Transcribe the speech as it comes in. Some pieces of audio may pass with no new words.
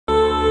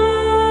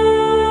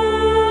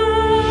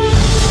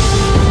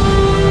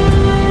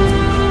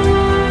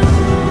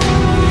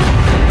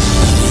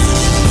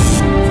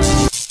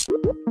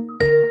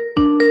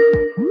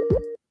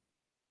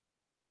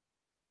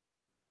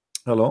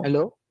Hello.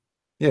 Hello.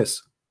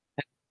 Yes.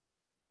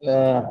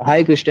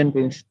 Hi, Christian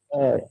Prince.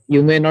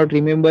 You may not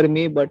remember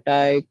me, but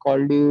I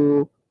called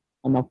you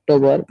on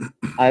October.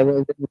 I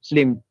was a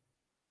Muslim.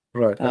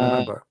 Right. I Uh,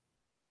 remember.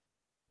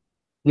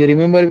 you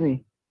remember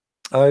me?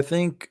 I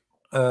think.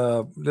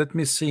 Let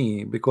me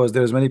see, because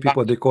there's many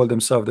people they call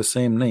themselves the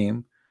same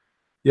name.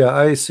 Yeah,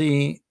 I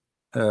see.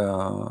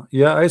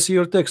 Yeah, I see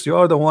your text. You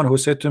are the one who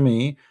said to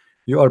me,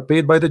 "You are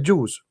paid by the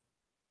Jews."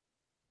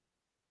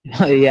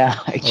 Yeah,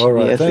 All actually,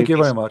 right. yes, Thank it you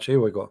very is. much. Here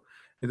we go.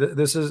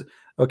 This is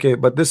okay,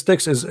 but this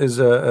text is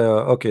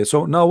okay.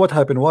 So now what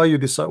happened? Why you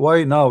decide? Why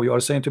now you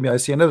are saying to me? I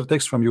see another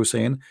text from you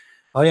saying,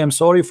 "I am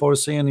sorry for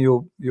saying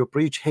you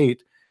preach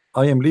hate.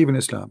 I am leaving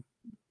Islam."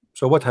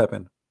 So what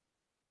happened?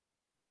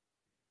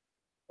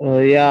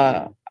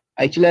 Yeah,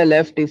 actually, I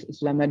left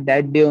Islam at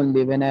that day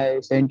only when I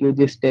sent you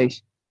this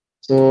text.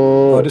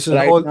 Oh, So this is an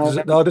right old.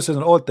 now, This is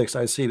an old text.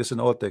 I see. This is an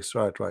old text.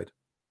 Right. Right.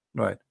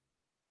 Right.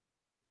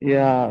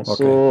 yeah, Okay.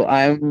 so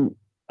I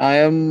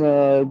am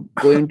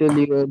going to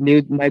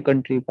leave my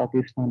country,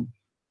 Pakistan.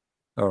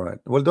 All right.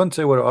 Well, don't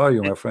say where are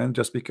you, my friend.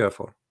 Just be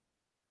careful.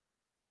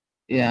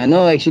 Yeah,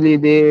 no, actually,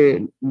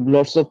 they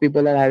lots of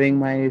people are having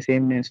my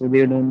same name, so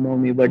they don't know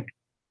me. But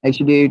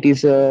actually, it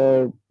is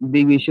a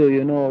big issue.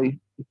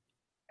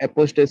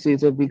 Apostasy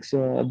is a big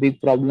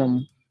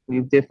problem.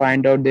 If they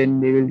find out, then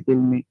they will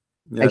kill me.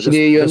 Yeah.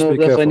 Actually, Just be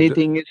the careful. funny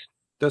thing is,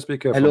 Just be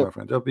careful, hello. my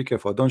friend. Just be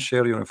careful. Don't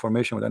share your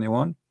information with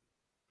anyone,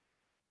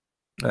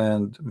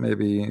 and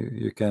maybe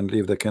you can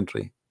leave the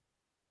country.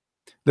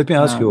 Let me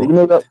ask you.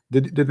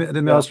 The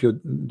Let me yeah, ask you.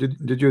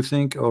 Did you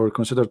think or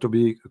consider to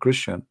be a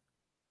Christian?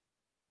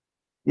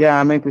 yeah,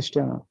 I'm a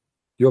Christian.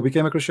 You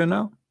became a Christian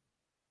now?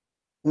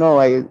 No,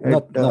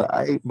 Not.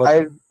 But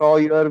I saw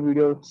your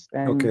videos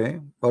and okay.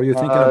 Are you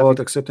thinking about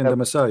it, accepting the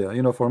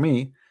Messiah? For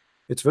me,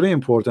 it's very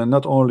important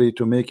not only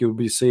to make you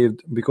be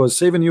saved, because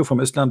saving you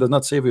from Islam does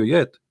not save you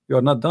yet. You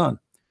are not done.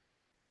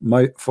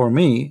 For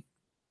me,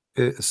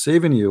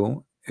 saving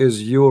you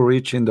is you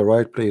reaching the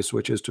right place,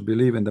 which is to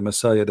believe in the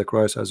Messiah, the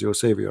Christ, as your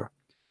Savior.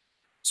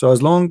 So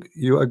as long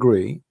you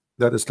agree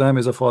that Islam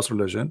is a false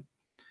religion,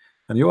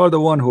 and you are the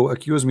one who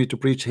accused me to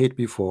preach hate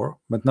before,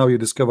 but now you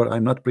discover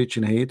I'm not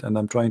preaching hate and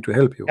I'm trying to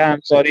help you. yeah,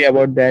 I'm sorry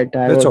about that.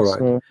 I That's all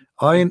was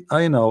right.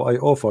 I now I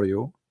offer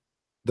you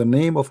the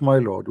name of my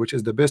Lord, which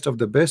is the best of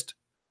the best,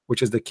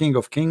 which is the King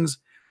of kings,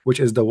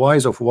 which is the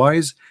wise of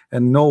wise,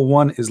 and no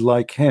one is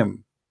like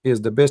him. He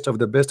is the best of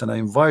the best, and I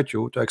invite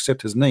you to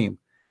accept his name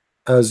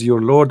as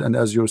your Lord and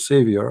as your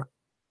Savior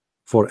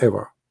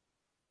forever.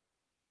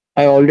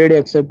 I already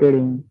accepted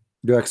him.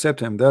 You accept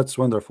him. That's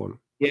wonderful.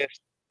 Yes.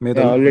 May Yeah,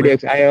 the already.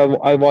 may,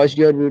 I watched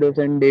your videos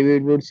and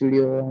David Wood's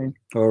video and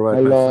all I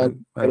right, my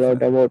learned friend, a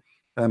lot about.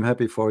 I'm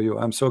happy for you.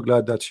 I'm so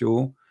glad that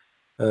you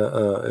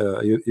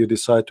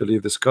decide to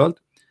leave this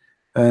cult.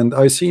 And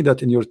I see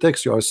that in your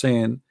text you are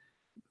saying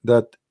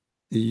that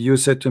you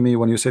said to me,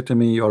 when you said to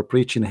me you are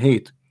preaching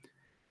hate,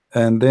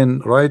 and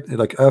then right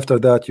like after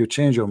that you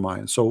change your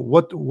mind. So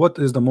what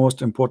is the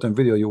most important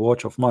video you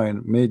watch of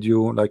mine made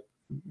you like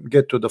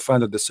get to the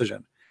final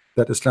decision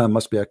that Islam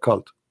must be a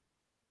cult?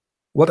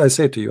 What I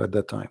say to you at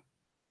that time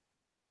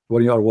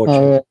when you are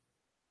watching?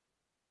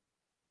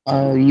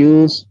 Uh,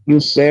 you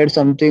said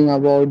something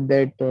about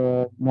that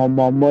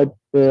Muhammad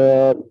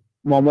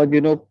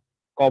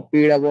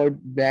copied about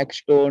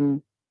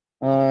Blackstone.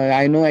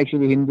 I know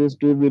actually Hindus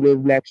do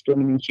believe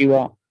Blackstone in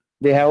Shiva.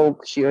 They have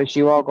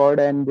Shiva god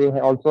and they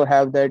also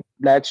have that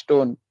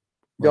Blackstone.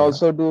 They All right.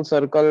 also do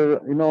circle.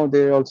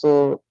 They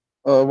also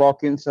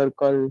walk in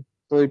circle.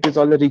 So it is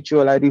all a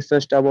ritual. I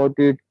researched about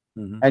it,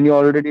 Hmm. and you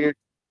already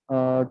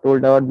told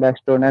about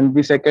Blackstone. And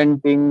the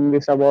second thing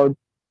is about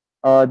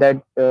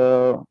that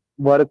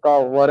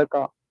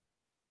Varka,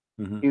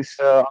 Hmm. his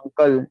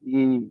uncle.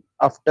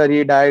 After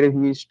he died,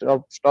 he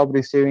stopped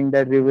receiving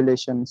that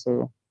revelation. So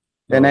All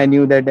then I right.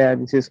 knew that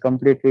this is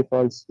completely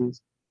false.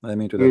 I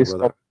mean to He that, is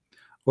brother.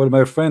 Well,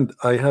 my friend,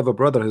 I have a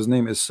brother. His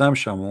name is Sam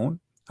Shamoun.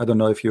 I don't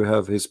know if you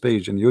have his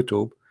page in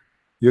YouTube.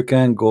 You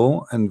can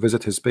go and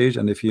visit his page,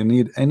 and if you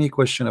need any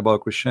question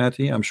about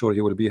Christianity, I'm sure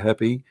he will be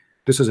happy.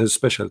 This is his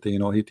specialty.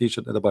 He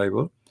teaches the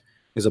Bible.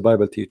 He's a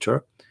Bible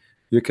teacher.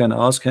 You can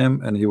ask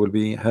him, and he will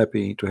be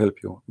happy to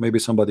help you. Maybe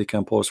somebody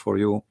can post for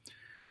you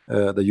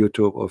the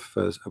YouTube of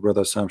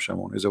brother Sam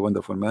Shamoun. He's a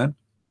wonderful man,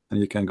 and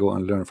you can go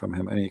and learn from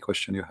him any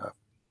question you have.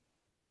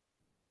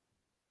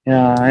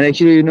 Yeah, and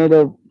actually,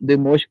 the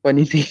most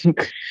funny thing,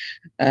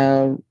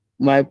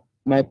 my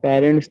my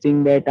parents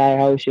think that I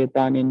have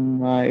shaitan in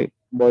my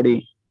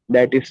body.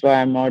 That is why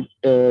I'm not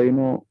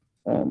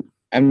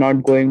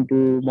going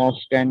to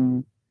mosque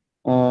and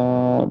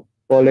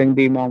following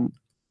the imam.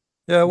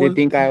 Yeah, They well,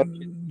 think I.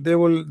 they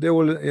will.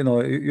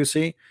 You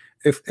see,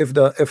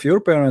 if your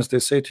parents they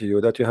say to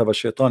you that you have a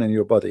shaitan in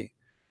your body,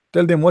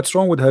 tell them what's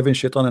wrong with having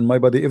shaitan in my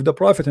body. If the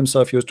Prophet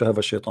himself used to have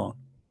a shaitan,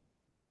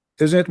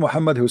 isn't it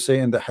Muhammad who say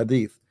in the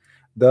hadith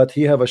that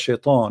he have a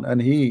shaitan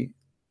and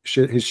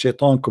his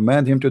shaitan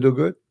command him to do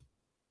good?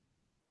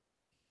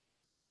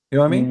 You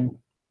know what I mean? Mm,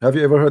 Have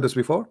you ever heard this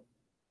before?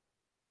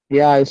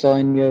 yeah, I saw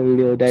in your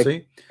video that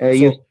See,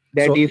 you. so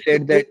that So he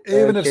said that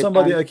even if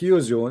somebody Shaitan.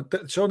 accuse you,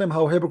 show them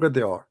how hypocrite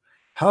they are.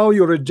 How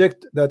you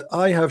reject that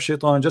I have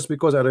shaitan just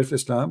because I left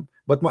Islam,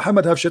 but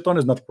Muhammad have shaitan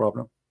is not a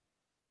problem,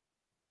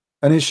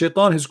 and his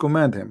shaitan has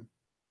command him.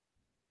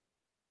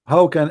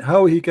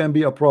 How he can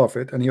be a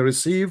prophet and he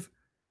receive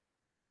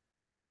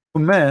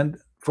command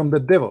from the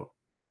devil,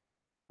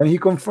 and he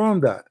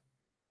confirmed that.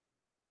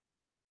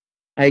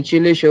 I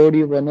actually showed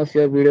you one of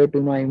your video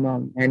to my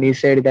imam, and he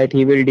said that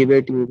he will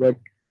debate you, but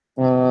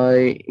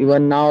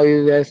even now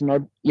he has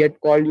not yet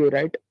called you,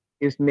 right?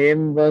 His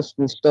name was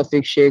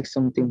Mustafik Sheikh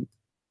something.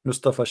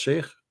 Mustafa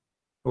Sheikh.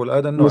 Well, I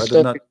don't know. I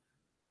did not. Mustafik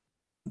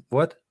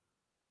What?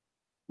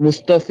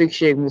 Mustafik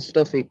Sheikh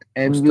Mustafik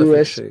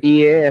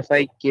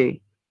Mustafik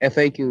Sheikh.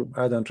 Fiq.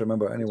 I don't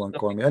remember anyone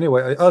call me.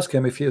 Anyway, I ask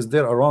him if he is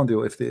there around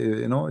you. If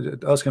you know,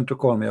 ask him to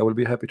call me. I will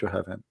be happy to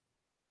have him.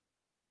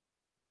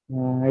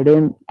 I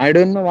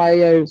don't know why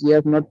he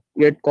has not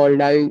yet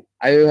called. I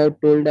have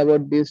told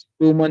about this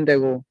 2 months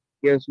ago.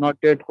 He has not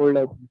yet called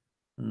up.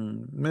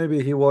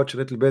 Maybe he watched a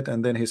little bit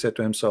and then he said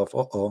to himself,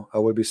 "Uh-oh, I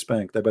will be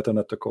spanked. I better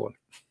not to call."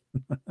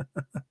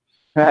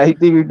 I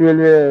think it will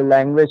be a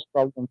language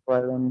problem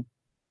for him.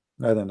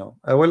 I don't know.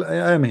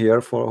 I am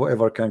here for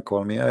whoever can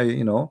call me.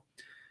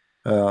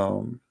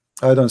 Um,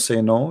 I don't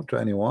say no to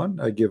anyone.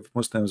 I give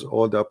Muslims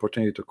all the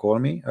opportunity to call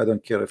me. I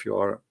don't care if you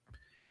are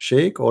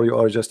sheikh or you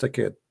are just a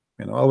kid.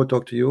 I will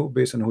talk to you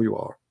based on who you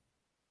are.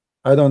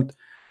 I don't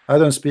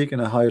speak in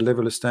a high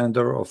level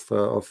standard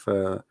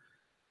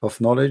of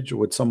knowledge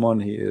with someone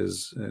he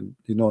is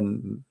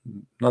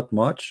not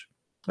much.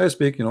 I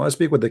speak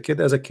with the kid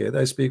as a kid.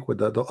 I speak with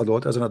the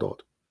adult as an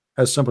adult.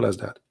 As simple as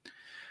that.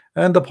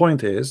 And the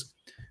point is,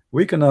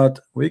 we cannot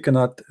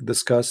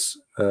discuss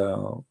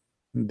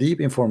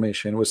deep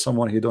information with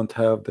someone who don't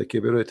have the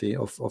capability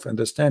of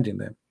understanding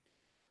them.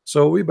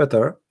 So we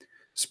better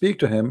speak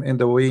to him in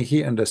the way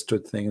he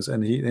understood things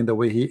and in the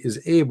way he is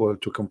able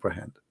to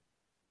comprehend.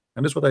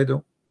 And that's what I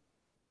do.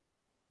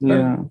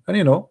 Yeah. And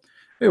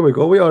here we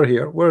go. We are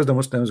here. Where's the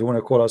Muslims who want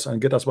to call us and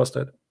get us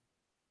busted?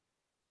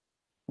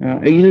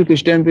 Actually,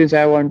 Christian Priest,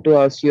 I want to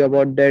ask you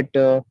about that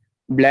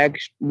black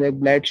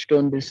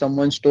stone that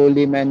someone stole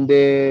him and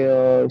they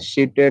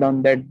cheated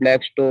on that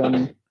black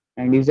stone.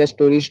 And is the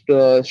story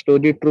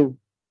true?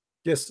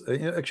 Yes,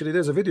 actually,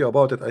 there's a video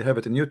about it. I have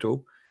it in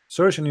YouTube.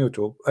 Search in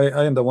YouTube.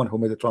 I am the one who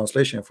made the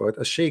translation for it.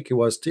 A sheikh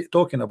was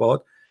talking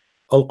about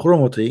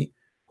Al-Qurmuti,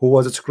 who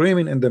was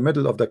screaming in the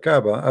middle of the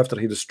Kaaba after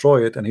he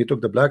destroyed it, and he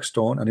took the black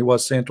stone and he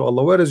was saying to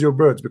Allah, "Where is your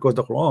birds?" Because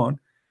the Quran,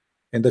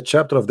 in the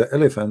chapter of the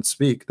elephant,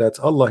 speak that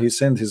Allah he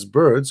sent his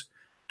birds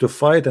to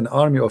fight an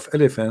army of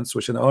elephants,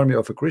 which an army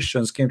of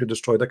Christians came to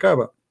destroy the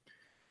Kaaba.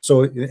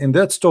 So in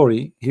that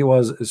story, he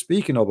was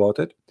speaking about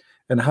it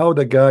and how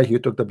the guy he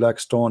took the black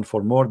stone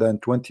for more than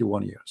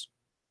 21 years.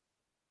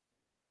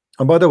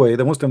 And by the way,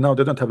 the Muslim now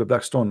they don't have the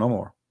black stone no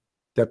more.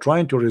 They're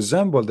trying to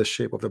resemble the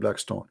shape of the black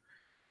stone.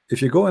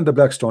 If you go in the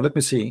black stone, let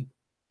me see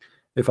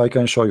if I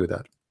can show you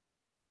that.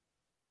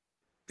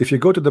 If you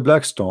go to the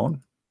black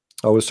stone,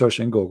 I will search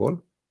in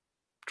Google,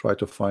 try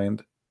to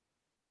find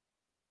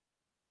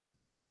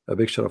a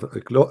picture of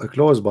a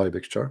close by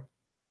picture.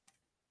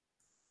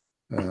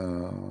 Okay,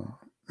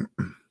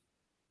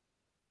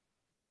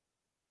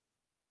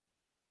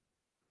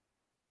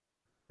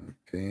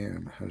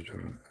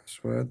 Hajar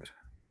Aswad.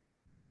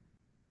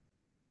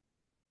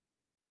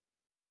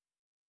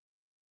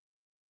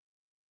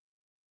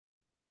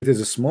 It is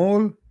a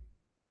small,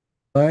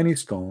 tiny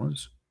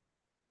stones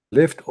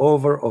left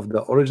over of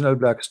the original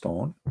black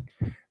stone,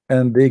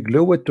 and they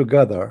glue it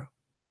together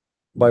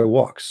by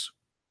wax.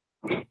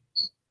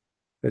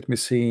 Let me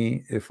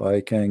see if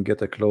I can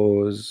get a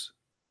close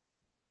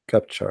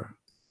capture.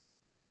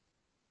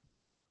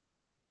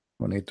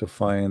 We need to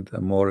find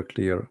a more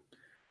clear.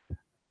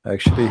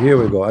 Actually, here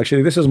we go.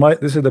 Actually, this is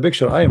the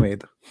picture I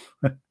made.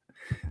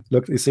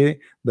 Look, you see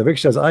the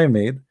pictures I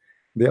made,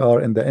 they are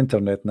in the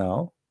internet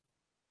now.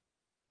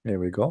 Here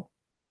we go.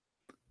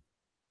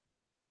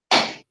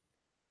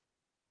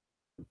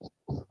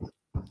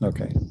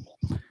 Okay,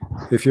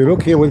 if you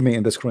look here with me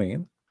in the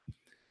screen,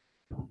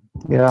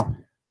 yeah,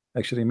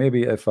 actually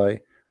maybe if I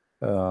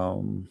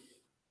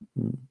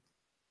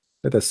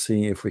let us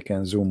see if we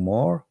can zoom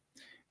more,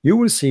 you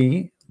will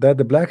see that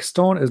the black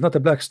stone is not a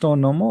black stone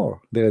no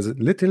more. There's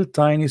little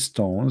tiny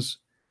stones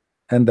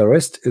and the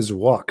rest is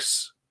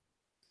wax.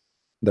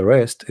 The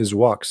rest is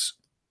wax.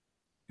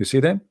 You see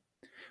them?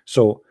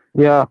 So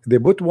yeah, they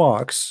put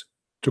wax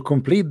to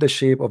complete the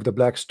shape of the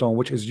black stone,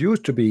 which is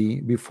used to be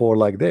before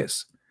like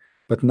this,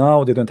 but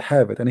now they don't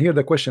have it. And here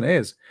the question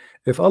is,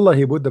 if Allah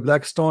he put the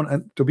black stone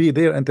and to be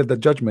there until the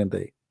judgment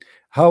day,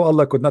 how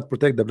Allah could not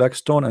protect the black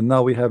stone, and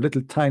now we have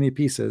little tiny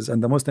pieces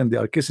and the Muslim they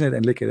are kissing it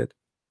and licking it.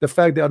 The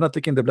fact they are not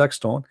licking the black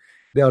stone,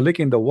 they are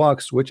licking the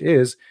wax, which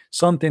is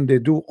something they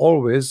do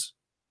always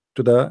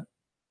to the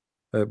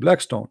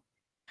black stone.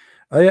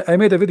 I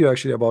made a video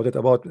actually about it,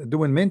 about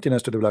doing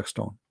maintenance to the black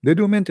stone. They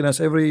do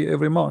maintenance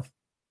every month.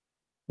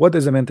 What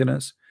is the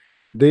maintenance?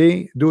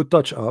 They do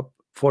touch up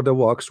for the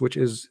wax, which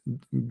is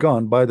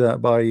gone by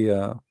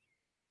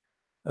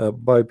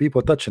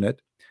people touching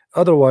it,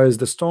 Otherwise,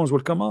 the stones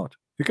will come out.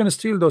 You can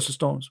steal those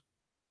stones.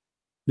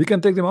 You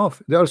can take them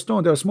off. They are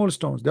stone. They are small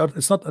stones. They are.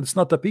 It's not. It's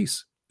not a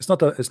piece. It's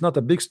not a. It's not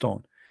a big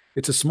stone.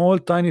 It's a small,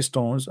 tiny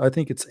stones. I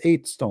think it's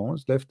 8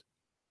 stones left,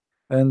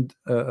 and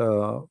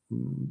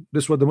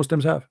this is what the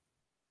Muslims have.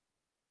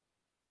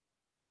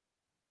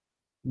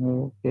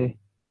 Okay.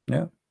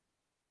 Yeah.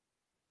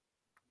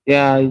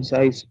 Yeah, I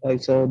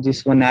saw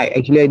this one.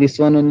 This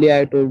one only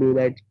I told you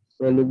that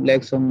look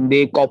like some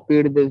they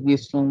copied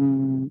this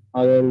from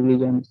other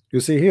religions. You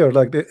see here,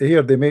 like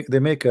here they make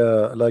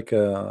like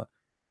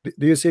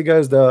do you see,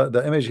 guys,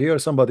 the image here?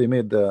 Somebody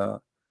made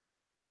the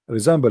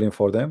resembling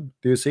for them.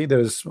 Do you see? There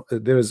is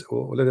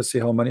oh, let us see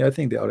how many. I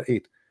think there are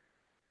 8.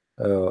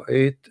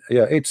 8,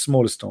 yeah, 8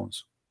 small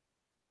stones.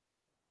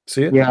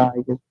 See it? Yeah,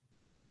 I guess.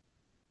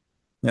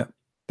 Yeah.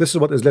 This is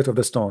what is left of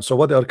the stone. So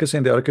what they are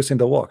kissing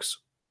the wax.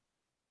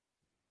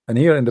 And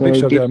here in the So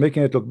picture, it they is, are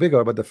making it look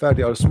bigger, but the fact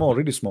they are small,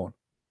 really small.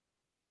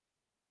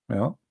 You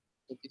know?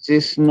 this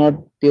is not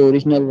the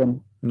original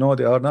one. No,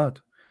 they are not.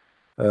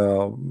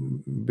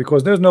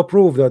 Because there's no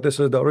proof that this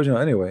is the original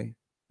anyway.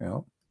 You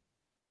know?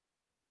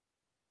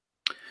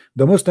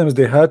 The Muslims,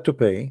 they had to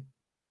pay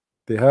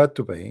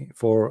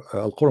for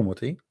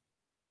Al-Qurmuti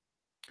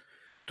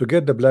to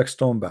get the black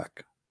stone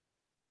back.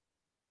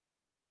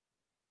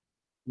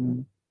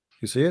 Mm.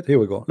 You see it? Here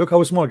we go. Look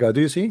how small, guy.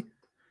 Do you see?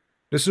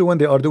 This is when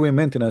they are doing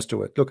maintenance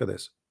to it. Look at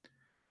this.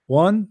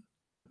 One,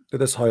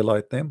 let us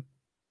highlight them.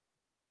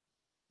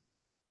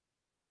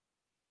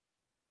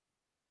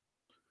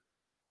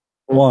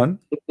 One,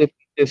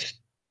 Yes.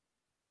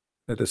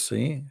 let us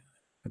see.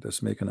 Let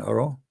us make an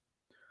arrow.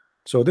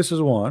 So this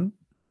is 1.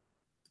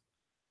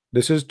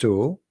 This is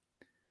 2.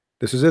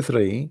 This is a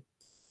 3.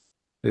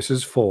 This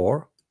is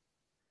 4.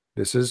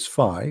 This is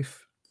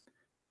 5.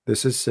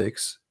 This is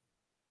 6.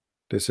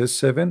 This is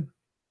 7.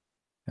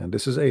 And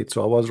this is 8.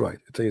 So I was right.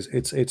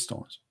 It's 8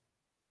 stones.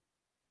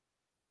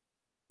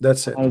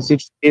 That's it.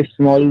 6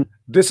 small.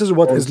 This is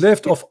what is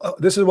left of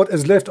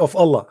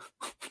Allah.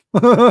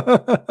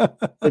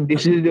 So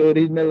this is the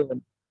original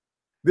one.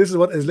 This is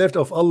what is left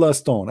of Allah's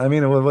stone. I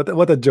mean,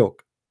 what a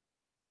joke.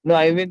 No,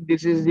 I mean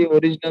this is the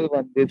original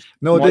one. This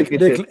No, small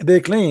they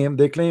claim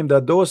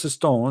that those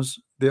stones,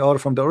 they are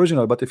from the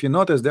original, but if you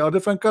notice, they are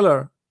different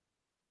color.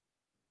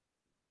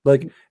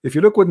 Like if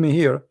you look with me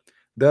here,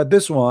 that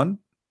this one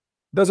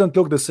doesn't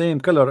look the same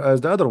color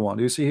as the other one.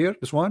 You see here,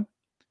 this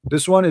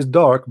one is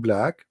dark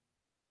black,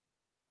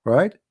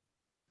 right?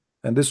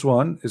 And this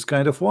one is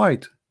kind of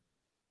white.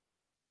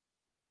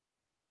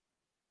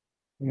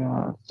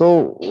 Yeah.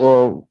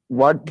 So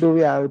what do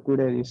we have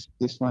today?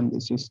 This one.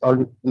 This is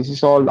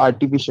all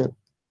artificial.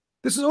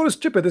 This is all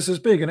stupid. This is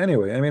pagan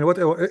anyway. I mean, what?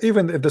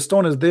 Even if the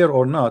stone is there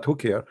or not, who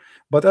care?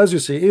 But as you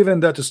see,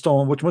 even that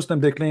stone, which Muslim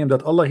they claim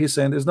that Allah He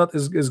sent,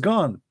 is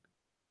gone.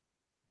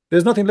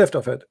 There's nothing left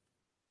of it.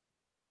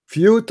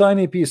 Few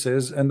tiny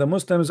pieces, and the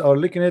Muslims are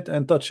licking it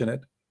and touching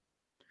it,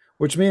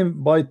 which means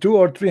by 200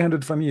 or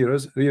 300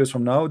 years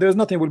from now, there's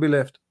nothing will be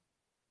left.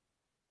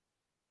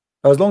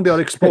 As long they are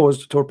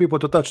exposed for people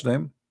to touch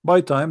them, by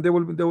time they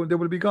will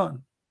be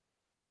gone.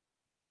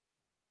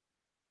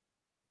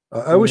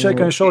 I wish I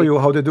can show you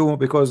how they do,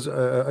 because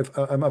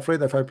I'm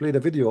afraid if I play the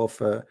video of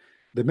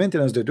the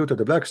maintenance they do to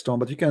the black stone,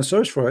 but you can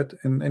search for it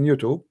in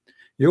YouTube.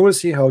 You will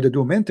see how they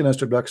do maintenance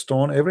to black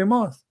stone every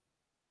month.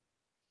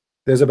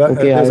 There's a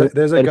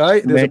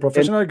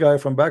professional guy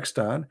from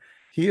Pakistan.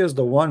 He is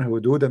the one who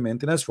do the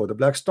maintenance for the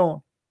black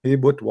stone. He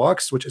put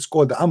wax, which is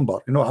called the amber.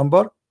 You know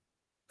amber?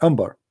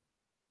 Amber.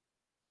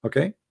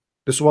 Okay,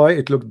 that's why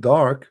it looked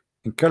dark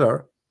in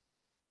color.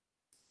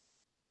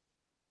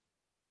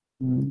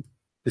 Mm.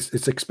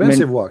 It's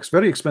expensive wax,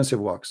 very expensive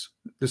wax.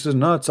 This is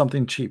not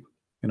something cheap,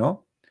 you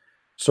know.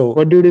 So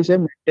what did you say?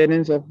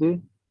 Maintenance of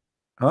the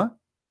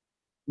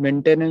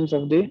maintenance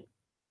of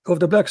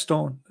the black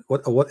stone,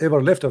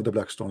 whatever left of the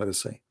black stone, let us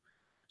say.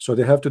 So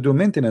they have to do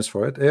maintenance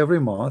for it every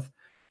month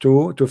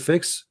to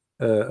fix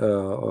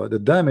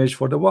the damage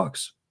for the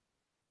wax.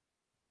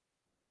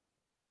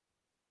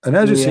 And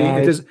as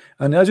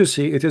you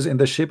see, it is in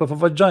the shape of a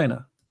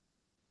vagina.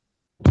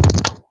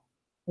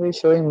 We're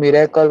showing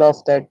miracle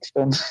of that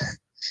stone.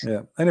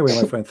 Yeah. Anyway,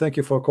 my friend, thank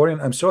you for calling.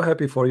 I'm so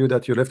happy for you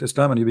that you left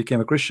Islam and you became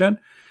a Christian.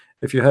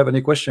 If you have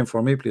any question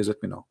for me, please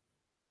let me know.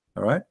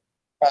 All right.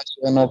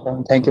 No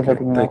problem. Thank you for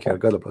taking Take care.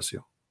 God bless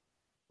you.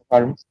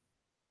 Pardon.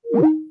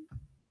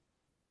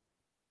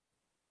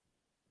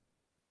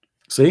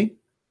 See,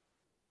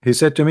 he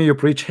said to me, "You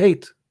preach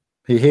hate."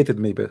 He hated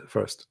me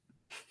first.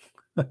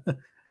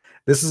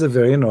 This is a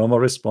very normal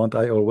response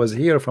I always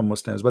hear from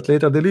Muslims, but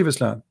later they leave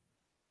Islam.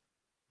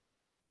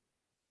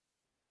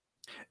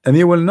 And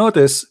you will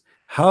notice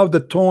how the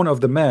tone of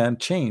the man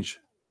change.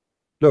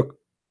 Look,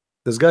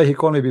 this guy, he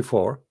called me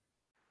before.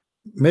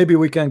 Maybe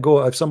we can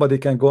go, if somebody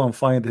can go and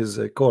find his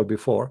call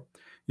before,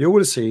 you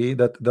will see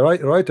that the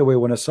right away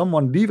when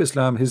someone leave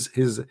Islam,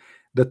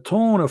 the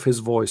tone of his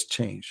voice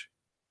change.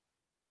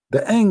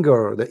 The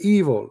anger, the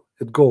evil,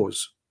 it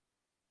goes.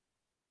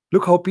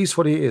 Look how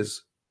peaceful he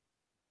is.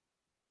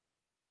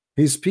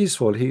 He's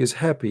peaceful, he is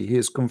happy, he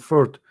is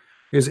comfort,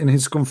 he is in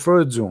his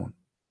comfort zone.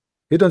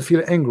 He don't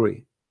feel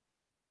angry.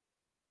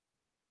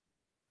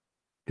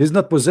 He's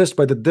not possessed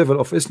by the devil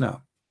of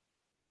Islam.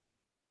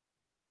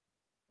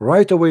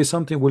 Right away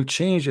something will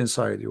change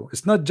inside you.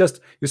 It's not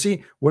just, you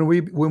see, when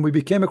we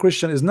became a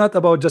Christian, it's not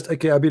about just,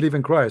 okay, I believe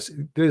in Christ.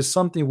 There is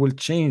something will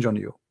change on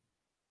you.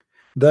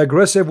 The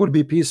aggressive will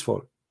be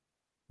peaceful.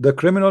 The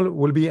criminal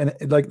will be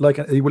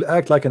he will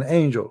act like an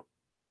angel.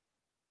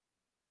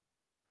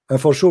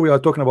 And for sure we are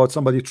talking about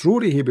somebody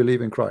truly he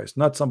believe in Christ,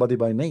 not somebody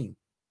by name.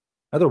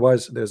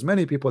 Otherwise there's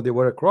many people, they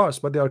wear a cross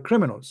but they are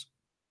criminals.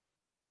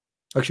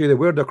 Actually they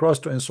wear the cross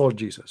to insult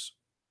Jesus.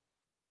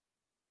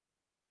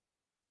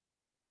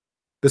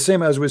 The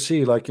same as we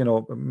see, like, you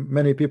know,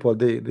 many people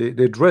they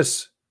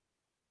dress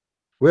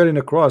wearing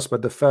a cross,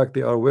 but the fact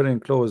they are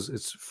wearing clothes,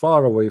 it's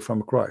far away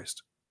from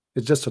Christ.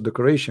 It's just a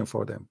decoration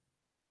for them.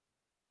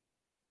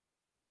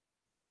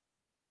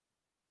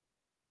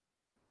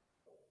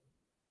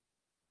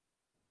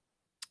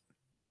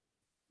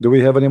 Do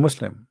we have any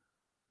Muslim?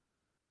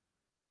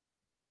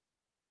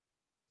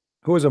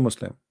 Who is a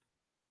Muslim?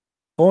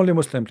 Only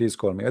Muslim, please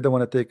call me. I don't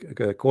want to take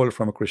a call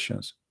from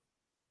Christians.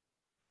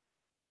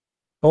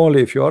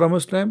 Only if you are a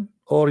Muslim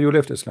or you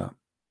left Islam.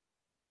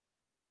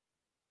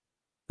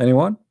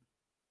 Anyone?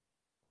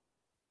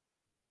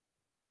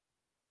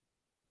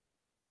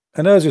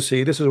 And as you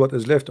see, this is what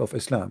is left of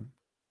Islam,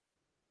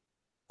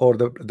 or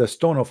the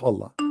stone of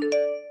Allah.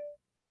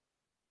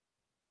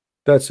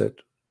 That's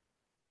it.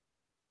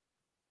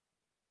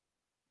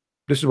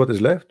 This is what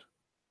is left.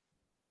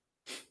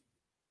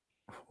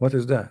 What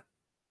is that?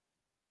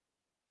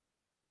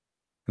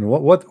 And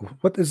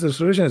what is this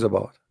religion is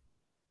about?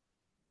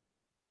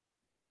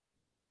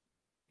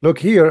 Look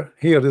here,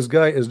 this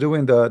guy is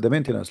doing the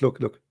maintenance. Look,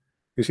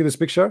 you see this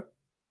picture?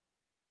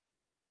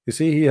 You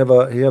see he have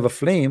a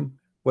flame,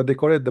 what they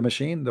call it, the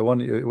machine, the one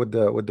with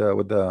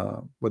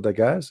the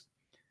gas.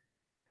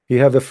 He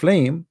have a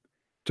flame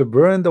to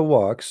burn the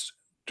wax,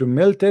 to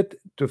melt it,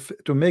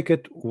 to make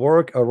it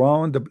work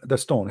around the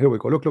stone. Here we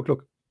go. Look.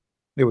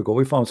 Here we go.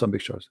 We found some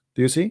pictures.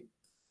 Do you see?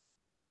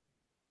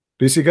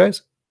 Do you see,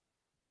 guys?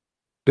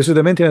 This is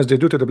the maintenance they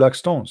do to the black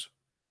stones,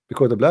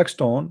 because the black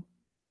stone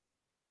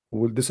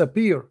will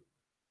disappear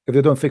if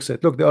they don't fix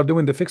it. Look, they are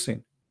doing the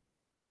fixing.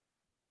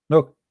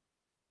 Look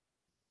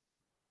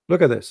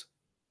at this.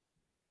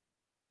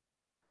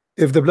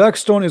 If the black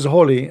stone is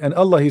holy and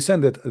Allah he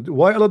sent it,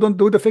 why Allah don't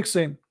do the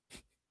fixing?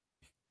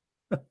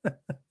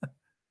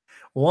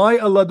 Why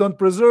Allah don't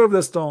preserve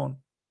the stone?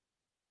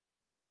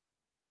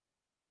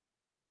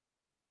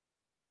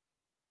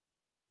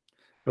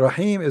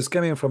 Rahim is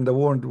coming from the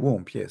word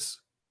womb,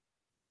 yes,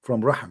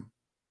 from Rahim.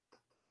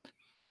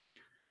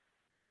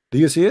 Do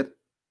you see it?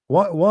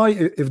 Why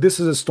if this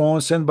is a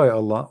stone sent by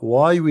Allah,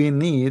 why we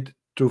need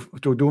to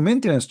do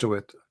maintenance to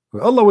it?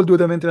 Allah will do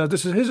the maintenance.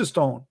 This is his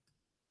stone.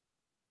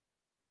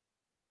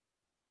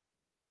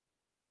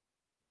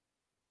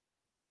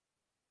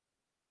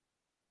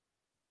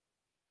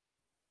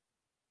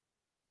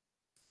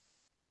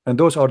 And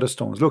those are the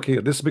stones. Look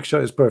here, this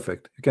picture is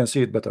perfect. You can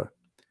see it better.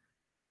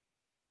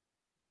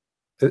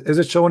 Is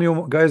it showing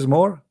you guys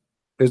more?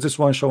 Is this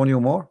one showing you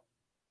more?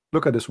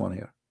 Look at this one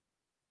here.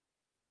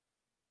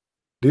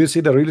 Do you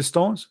see the real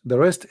stones? The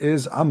rest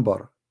is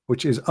amber,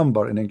 which is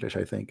amber in English,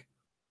 I think.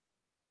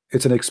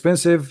 It's an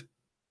expensive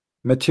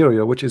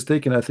material which is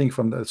taken, I think,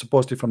 from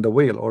supposedly from the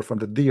whale or from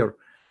the deer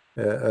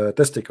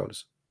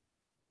testicles.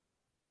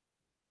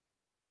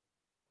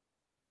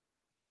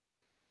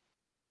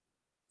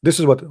 This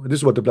is what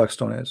the black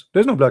stone is.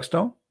 There's no black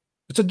stone.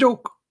 It's a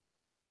joke.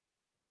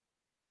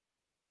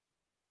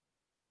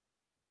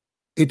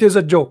 It is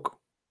a joke.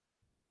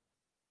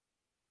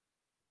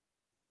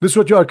 This is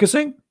what you are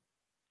kissing?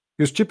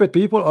 You stupid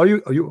people. Are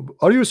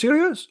you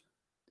serious?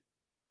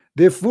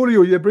 They fool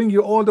you. They bring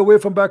you all the way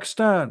from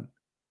Pakistan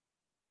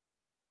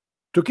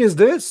to kiss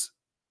this?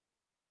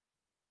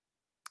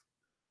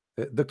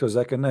 Dr.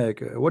 Zakir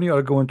Naik, when you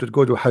are going to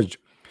go to Hajj,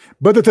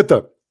 but there's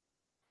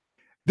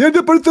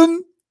the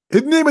person,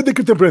 his name is the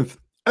Christian Prince,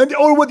 and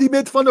already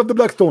made fun of the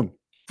black stone.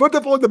 First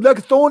of all, the black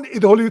stone is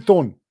the holy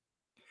stone.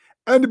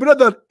 And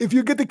brother, if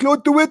you get close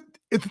to it,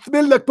 it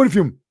smells like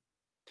perfume.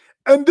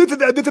 And this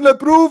is additional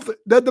proof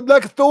that the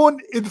black stone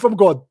is from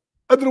God.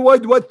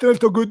 Otherwise, what smells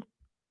so good?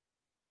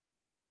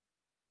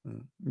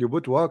 You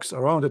put wax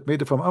around it,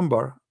 made it from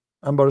amber.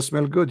 Amber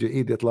smells good, you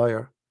idiot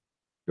liar.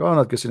 You are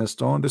not kissing a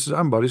stone. This is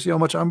amber. You see how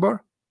much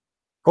amber?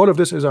 All of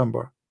this is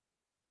amber.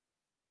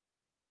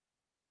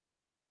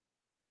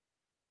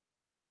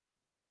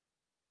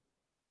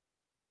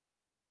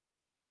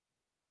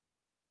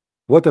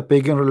 What a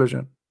pagan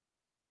religion.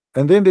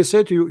 And then they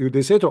say to you,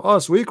 they say to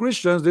us, we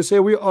Christians, they say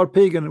we are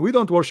pagan. We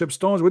don't worship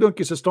stones. We don't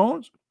kiss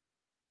stones.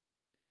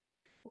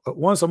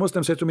 Once a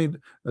Muslim said to me,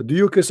 do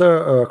you kiss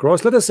a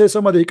cross? Let us say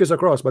somebody kiss a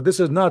cross, but this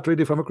is not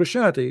really from a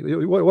Christianity.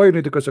 Why you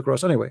need to kiss a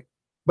cross anyway?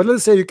 But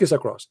let's say you kiss a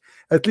cross.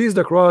 At least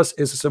the cross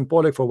is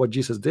symbolic for what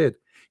Jesus did.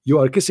 You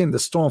are kissing the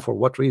stone for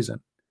what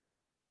reason?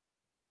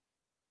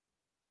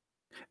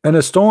 And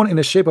a stone in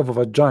the shape of a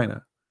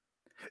vagina.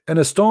 And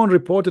a stone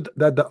reported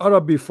that the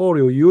Arab before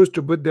you used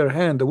to put their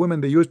hand, the women,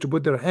 they used to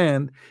put their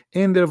hand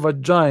in their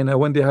vagina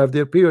when they have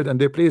their period, and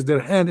they place their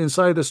hand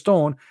inside the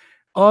stone,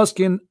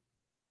 asking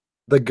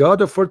the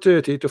god of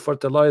fertility to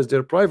fertilize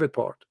their private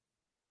part.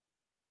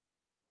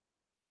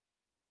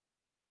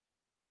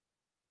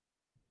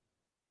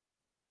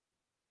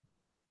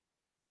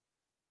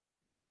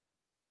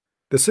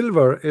 The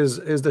silver is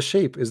the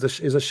shape, is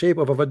a shape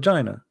of a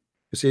vagina.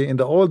 You see, in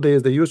the old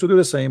days they used to do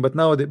the same, but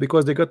now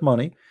because they got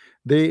money,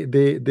 they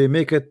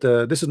make it.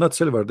 This is not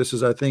silver. This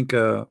is, I think,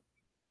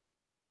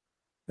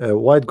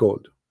 white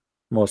gold,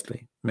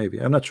 mostly. Maybe,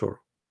 I'm not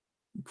sure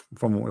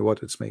from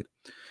what it's made.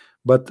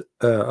 But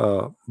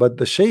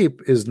the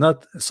shape is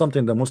not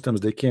something the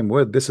Muslims they came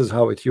with. This is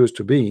how it used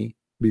to be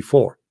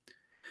before.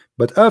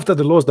 But after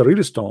they lost the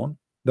real stone,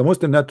 the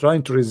Muslim not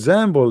trying to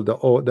resemble the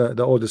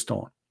old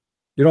stone.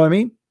 You know what I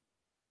mean?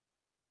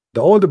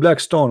 The old black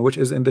stone, which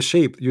is in the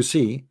shape you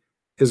see,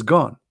 is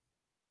gone.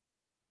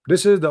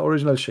 This is the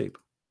original shape.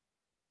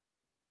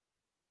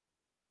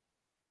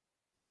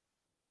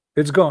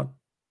 It's gone.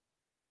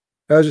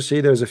 As you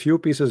see, there's a few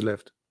pieces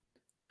left.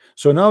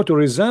 So now to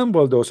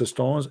resemble those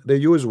stones, they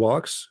use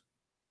wax,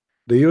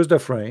 they use the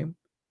frame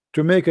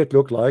to make it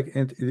look like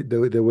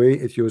the way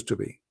it used to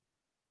be.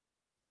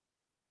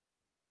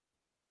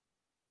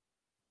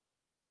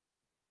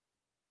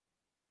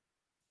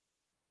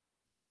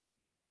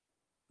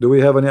 Do we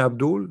have any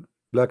Abdul,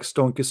 black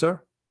stone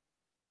kisser?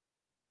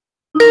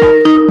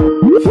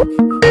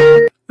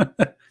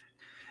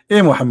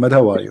 Hey Muhammad,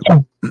 how are you?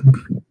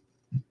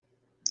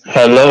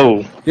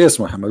 Hello. Yes,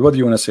 Muhammad, what do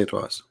you want to say to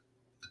us?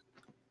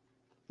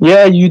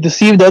 Yeah, you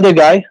deceived the other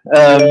guy.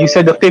 You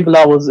said the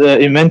Qibla was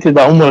invented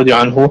by Umar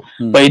anhu,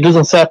 but it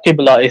doesn't say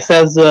Qibla. It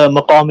says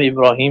Maqam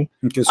Ibrahim.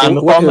 Okay, so and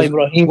Maqam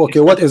Ibrahim. Okay,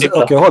 what is it?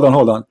 Okay,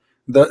 hold on.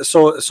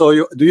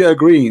 Do you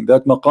agree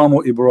that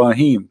Maqam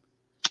Ibrahim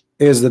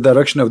is the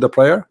direction of the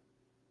prayer?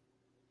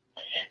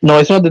 No,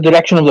 it's not the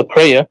direction of the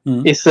prayer.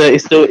 It's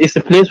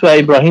the place where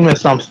Ibrahim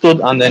Islam stood,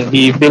 and then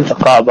he built the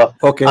Kaaba.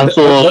 Okay, and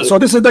so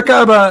this is the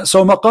Kaaba.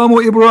 So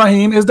Maqamu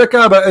Ibrahim is the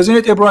Kaaba, isn't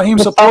it? Ibrahim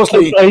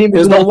supposedly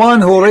is the one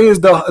who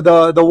raised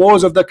the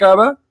walls of the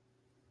Kaaba.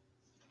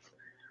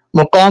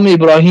 Maqam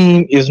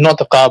Ibrahim is not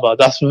the Kaaba.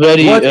 That's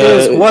very.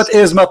 What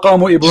is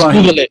Maqamu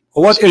Ibrahim?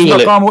 What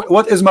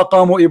is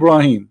Maqamu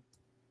Ibrahim?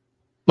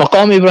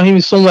 Maqam Ibrahim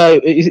is somewhere.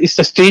 It's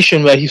the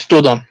station where he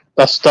stood on.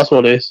 That's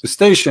what it is. The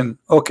station.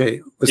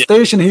 Okay. The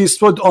station he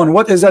stood on.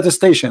 What is that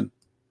station?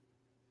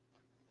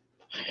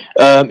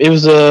 It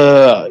was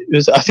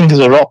I think it's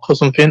a rock or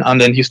something,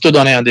 and then he stood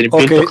on it, and then he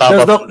built the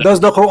Kaaba. Does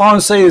the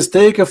Quran say is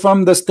take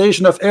from the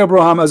station of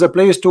Abraham as a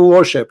place to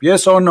worship?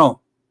 Yes or no?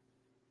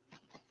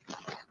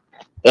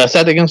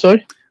 Say that again,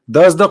 sorry.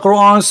 Does the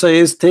Quran say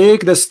is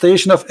take the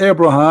station of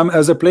Abraham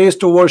as a place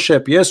to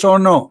worship? Yes or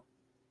no?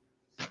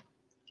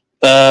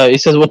 It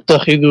says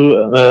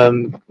وَاتَّخِذُوا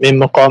مِن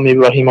مَقَامِ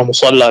إِبْرَاهِيمَ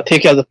مُصَلَّى.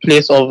 Take as a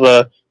place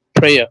of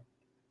prayer.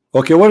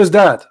 Okay, what is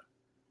that?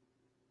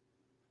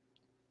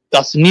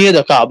 That's near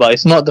the Kaaba.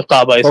 It's not the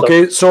Kaaba itself.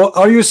 Okay, so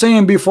are you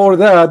saying before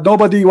that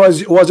nobody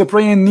was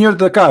praying near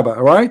the Kaaba,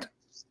 right?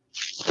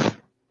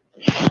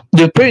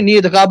 They pray near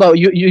the Kaaba.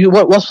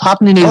 What's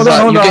happening is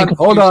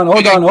hold on. No,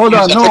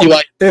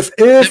 if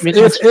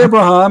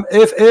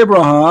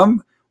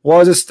Abraham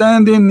was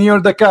standing near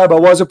the Kaaba,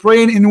 was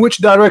praying in which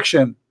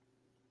direction?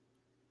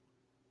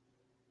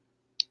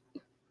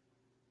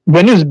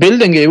 When he was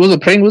building it, he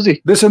wasn't praying, was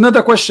he? This is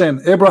another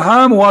question.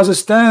 Abraham was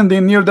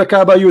standing near the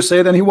Kaaba, you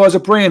said, and he was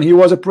praying. He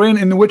was praying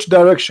in which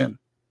direction?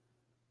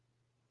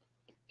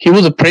 He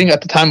wasn't praying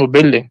at the time of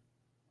building.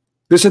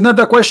 This is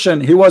another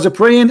question. He was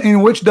praying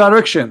in which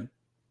direction?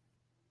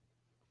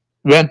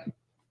 When?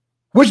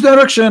 Which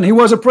direction he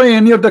was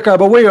praying near the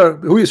Kaaba? Where?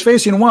 Who is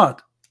facing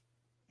what?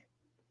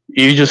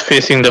 You're just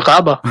facing the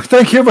Kaaba.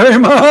 Thank you very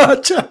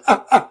much.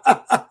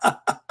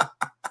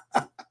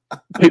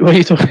 What are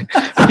you talking?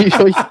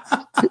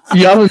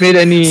 You haven't made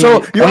any.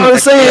 So you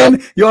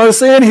are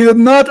saying he did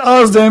not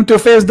ask them to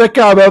face the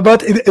Kaaba,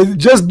 but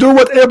just do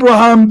what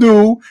Abraham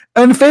do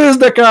and face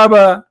the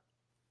Kaaba.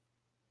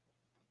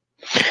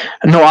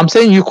 No, I'm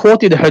saying you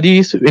quoted the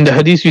hadith. In the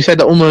hadith, you said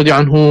that Umar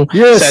anhu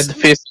said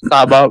face the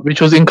Kaaba,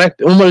 which was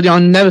incorrect. Umar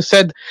never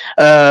said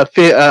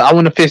I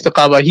want to face the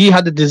Kaaba. He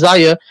had the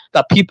desire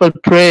that people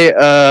pray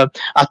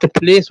at the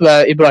place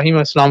where Ibrahim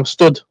Islam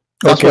stood.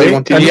 That's what he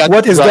wanted.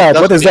 What is that?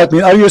 What does that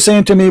mean? Are you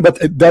saying to me, but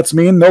that's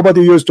mean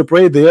nobody used to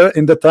pray there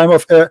in the time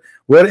of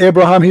where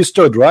Abraham he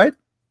stood, right?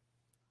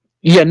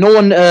 Yeah, no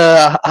one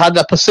had a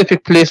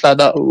specific place like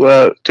that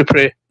to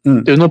pray.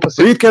 There's no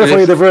specific. Read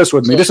carefully the verse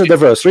with me. This is the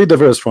verse. Read the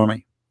verse for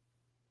me.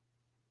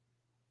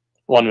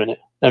 1 minute.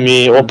 Let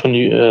me open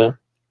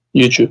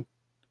YouTube.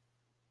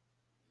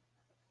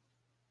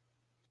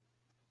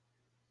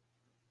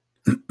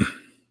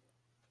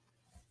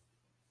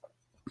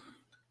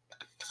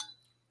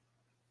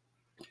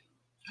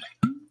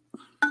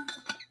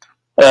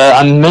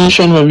 and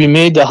mention when we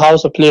made the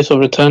house a place of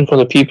return for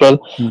the people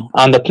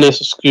and a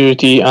place of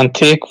security, and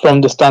take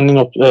from the standing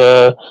of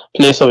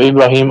place of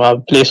Ibrahim a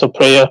place of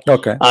prayer.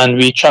 Okay. And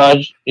we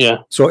charge. Yeah.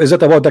 So is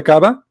it about the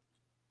Kaaba?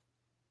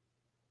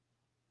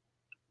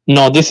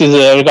 No, this is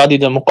regarding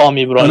the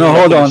Maqam Ibrahim. No,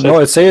 hold on. No,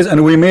 it says,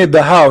 and we made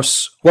the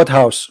house. What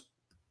house?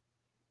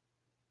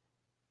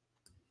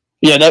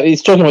 Yeah, that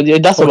he's talking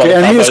about. That's okay,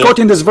 about. And he is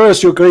quoting this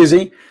verse. You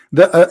crazy?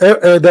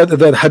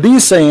 The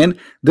hadith saying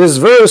this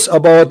verse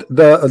about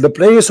the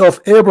place of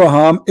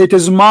Abraham. It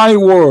is my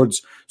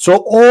words.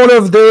 So all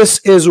of this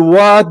is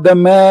what the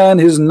man,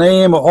 his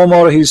name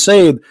Omar, he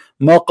said.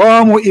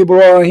 Maqamu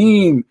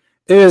Ibrahim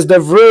is the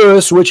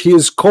verse which he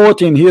is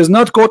quoting. He is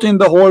not quoting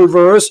the whole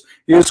verse.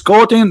 He is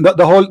quoting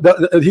the whole.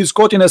 He's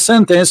quoting a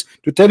sentence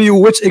to tell you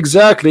which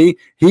exactly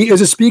he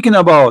is speaking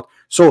about.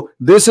 So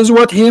this is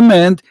what he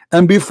meant.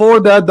 And before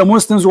that, the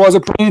Muslims was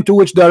praying to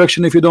which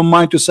direction, if you don't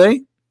mind to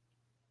say?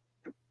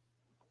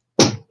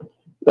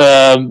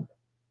 What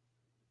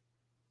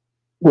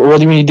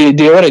do you mean?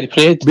 They already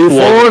prayed?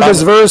 Before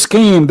this verse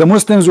came, the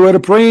Muslims were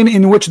praying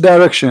in which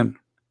direction?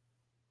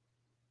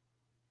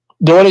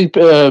 They already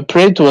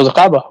prayed towards the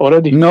Kaaba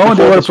already. No,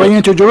 they were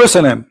praying to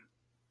Jerusalem.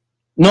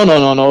 No.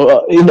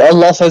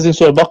 Allah says in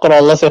Surah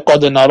Baqarah, Allah says, قَدْ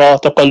نَرَى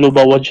تَقَلُّبَ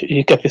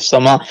وَجْهِكَ فِي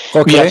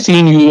السَّمَاءِ. We have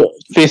seen you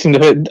facing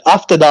the.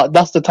 After that,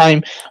 that's the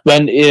time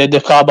when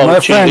the Kaaba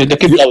was changed. The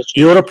Qibla was changed.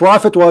 Your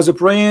prophet was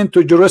praying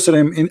to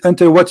Jerusalem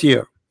until what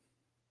year?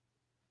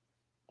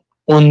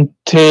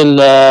 Until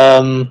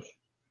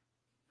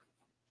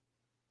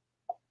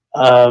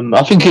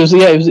I think it was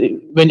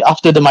when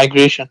after the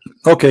migration.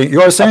 Okay,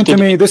 you are saying to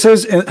me this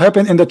is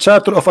happened in the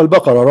chapter of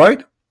Al-Baqarah,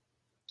 right?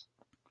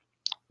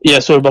 Yeah,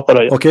 Surah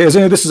Baqarah. Yeah. Okay,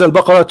 isn't it this is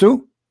Al-Baqarah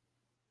too?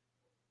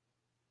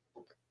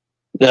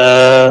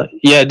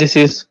 Yeah, this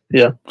is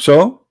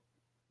So?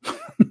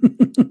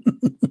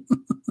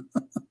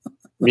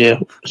 Yeah,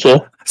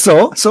 so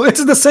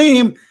it's the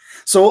same.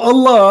 So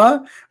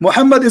Allah,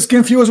 Muhammad is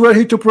confused where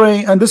he to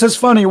pray, and this is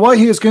funny. Why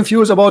he is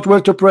confused about where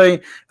to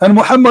pray? And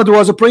Muhammad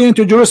was praying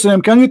to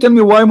Jerusalem. Can you tell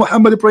me why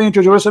Muhammad praying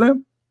to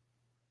Jerusalem?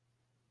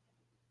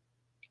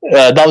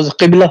 That was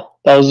Qibla.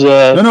 That was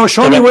no.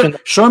 Show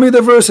me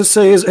the verse. It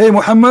says, "Hey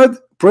Muhammad,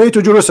 pray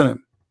to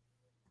Jerusalem."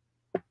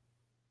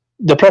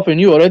 The Prophet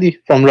knew already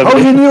from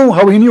Revelation.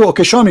 How he knew?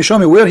 Okay, show me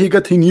where he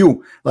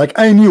knew. Like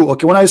I knew.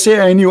 Okay, when I say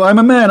I knew, I'm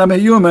a man. I'm a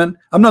human.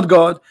 I'm not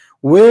God.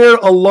 Where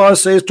Allah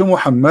says to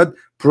Muhammad,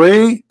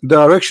 pray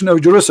direction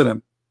of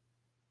Jerusalem.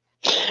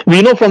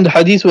 We know from the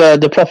hadith where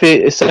the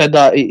Prophet said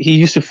that he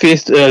used to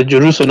face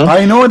Jerusalem.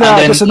 I know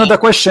that. This is another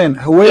question.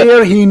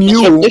 Where he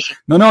knew?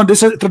 No.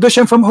 This is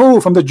tradition from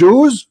who? From the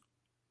Jews?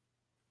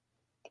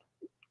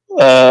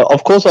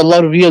 Of course,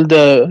 Allah revealed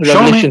the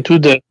revelation to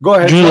the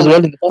Jews as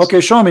well. Okay,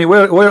 show me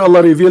where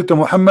Allah revealed to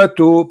Muhammad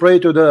to pray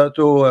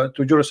to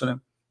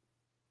Jerusalem.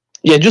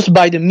 Yeah, just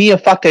by the mere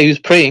fact that he was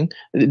praying,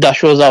 that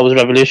shows that was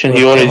revelation.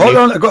 He already hold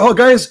on,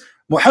 guys.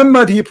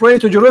 Muhammad, he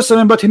prayed to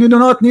Jerusalem, but he did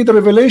not need a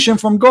revelation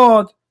from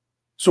God.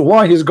 So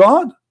why he's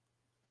God?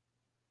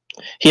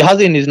 He has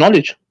it in his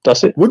knowledge.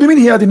 That's it. What do you mean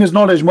he had in his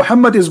knowledge?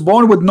 Muhammad is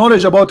born with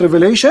knowledge about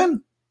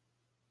revelation?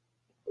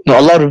 No,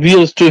 Allah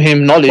reveals to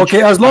him knowledge.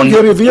 Okay, as long as he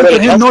revealed to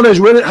him knowledge,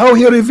 how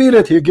he revealed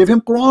it? He gave him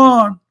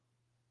Quran.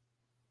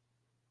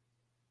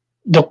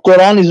 The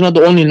Quran is not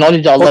the only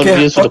knowledge Allah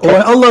reveals to the Prophet.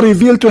 When Allah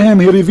revealed to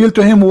him, he revealed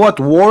to him what?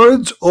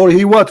 Words? Or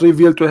he what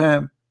revealed to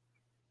him?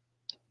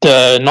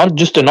 Not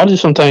just the knowledge.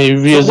 Sometimes he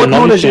reveals so the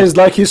knowledge. Is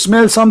like he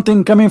smelled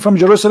something coming from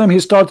Jerusalem, he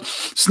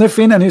starts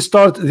sniffing and he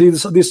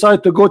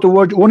decide to go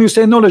towards. When you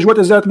say knowledge, what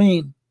does that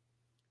mean?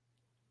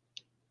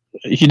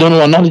 You don't know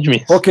what knowledge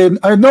means. Okay,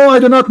 I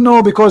do not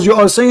know, because you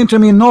are saying to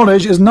me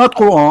knowledge is not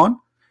Quran,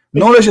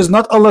 knowledge is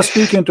not Allah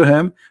speaking to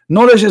him,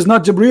 knowledge is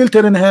not Jibril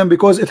telling him,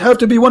 because it have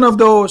to be one of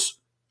those.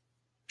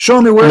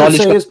 Show me where knowledge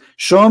it says,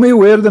 show me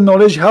where the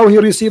knowledge, how he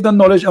received the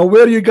knowledge, and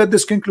where you get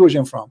this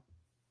conclusion from.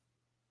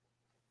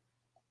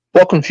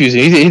 What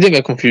confusing? He didn't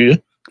get confused.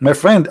 My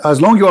friend, as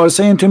long you are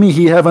saying to me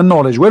he have a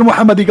knowledge, where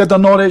Muhammad he got the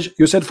knowledge?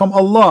 You said from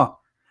Allah.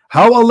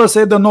 How Allah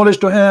said the knowledge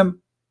to him?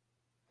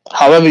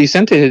 However he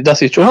sent it,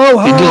 that's it.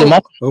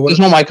 It's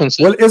not my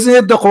concern. Well, isn't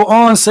it the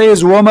Quran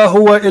says وَمَا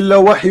هُوَ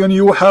إِلَّا وَحْيٌ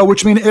يُوحَى,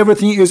 which means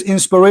everything is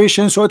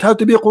inspiration, so it had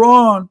to be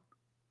Quran.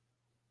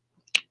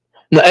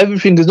 No,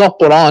 everything is not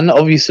Quran,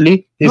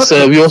 obviously. It's,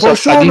 we also for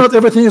sure, not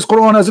everything is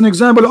Quran. As an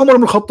example, Umar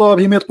ibn Khattab,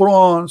 he made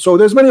Quran. So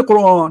there's many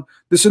Quran.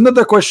 This is not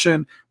the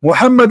question.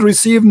 Muhammad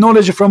received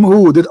knowledge from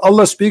who? Did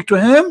Allah speak to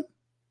him?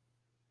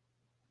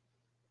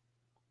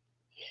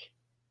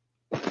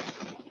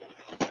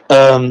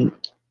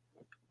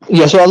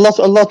 Yeah, so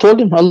Allah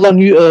told him.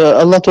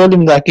 Allah told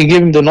him that He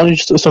gave him the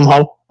knowledge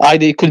somehow.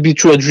 Either it could be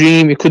through a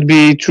dream, it could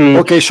be through.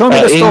 Okay, show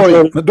me the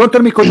story. Don't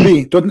tell me could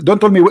be.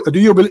 Don't tell me. Do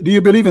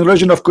you believe in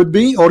religion of could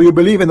be, or you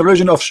believe in the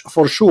religion of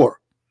for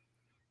sure?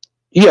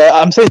 Yeah,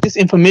 I'm saying this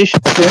information.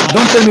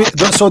 Don't tell me.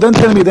 So then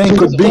tell me. Then it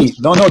could be.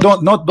 No,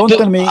 don't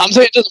tell me. I'm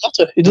saying it doesn't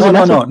matter. It doesn't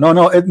matter.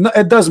 No.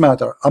 It does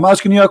matter. I'm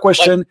asking you a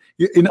question.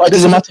 Why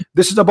does it matter?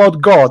 This is about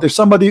God.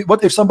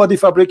 What if somebody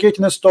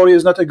fabricating a story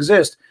does not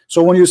exist?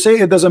 So when you say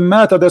it doesn't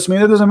matter, that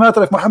means it doesn't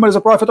matter if Muhammad is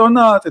a prophet or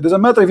not. It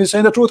doesn't matter if he's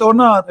saying the truth or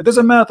not. It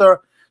doesn't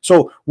matter.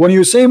 So when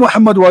you say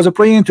Muhammad was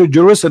praying to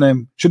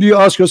Jerusalem, should you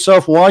ask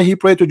yourself why he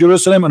prayed to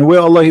Jerusalem and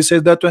where Allah he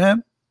said that to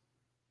him?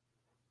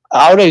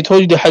 I already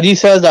told you the hadith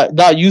says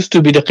that used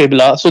to be the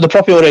Qibla. So the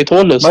Prophet already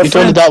told us. My he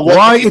friend, told us that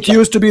why it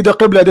used to be the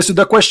Qibla? This is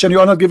the question. You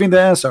are not giving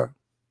the answer.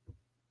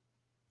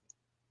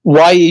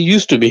 Why it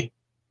used to be?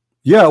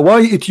 Yeah,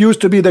 why it used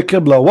to be the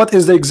Qibla? What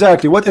is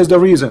the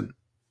reason?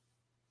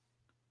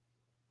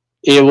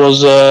 It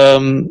was a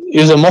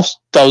mosque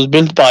that was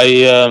built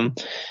by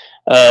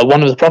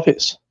one of the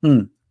prophets.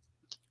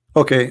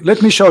 Okay,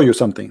 let me show you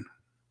something.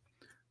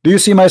 Do you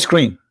see my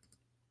screen?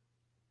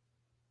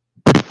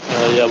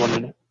 Yeah, 1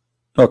 minute.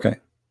 Okay.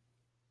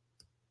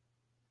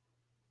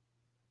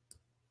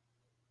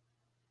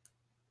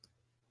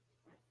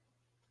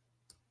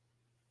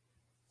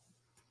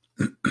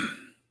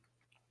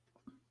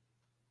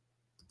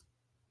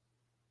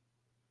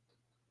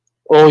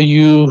 O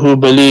you who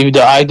believe,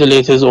 the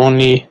idolaters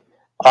only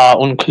are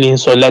unclean,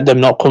 so let them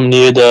not come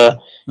near the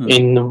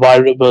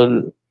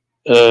inviolable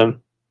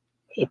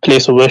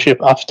place of worship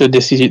after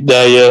this is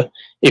their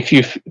if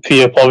you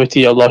fear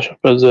poverty, Allah shall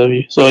preserve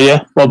you. So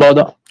yeah, what about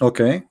that?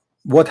 Okay.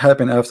 What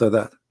happened after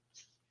that?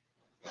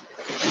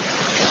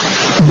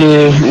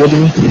 What do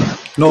you mean?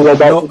 No,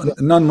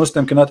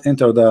 non-Muslim cannot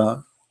enter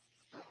the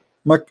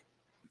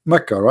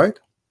Mecca, right?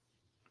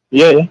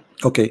 Yeah.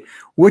 Okay.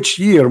 Which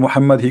year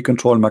Muhammad he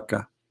controlled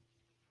Mecca?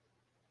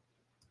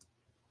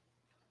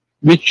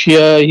 Which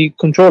year he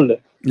controlled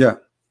it? Yeah.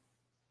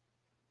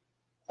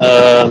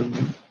 I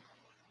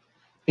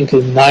think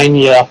it's 9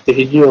 years after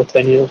Hijri or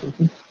 10 years or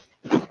something.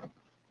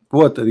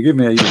 What? Give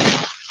me a year.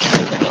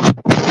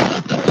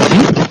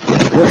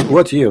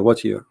 What year?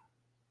 What year?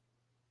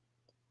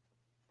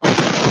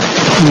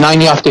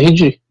 9 years after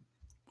Hijri.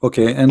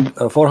 Okay, and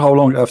for how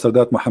long after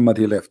that Muhammad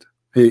he left?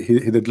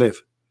 He did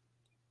live.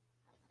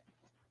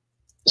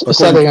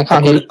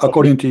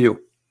 According to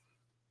you.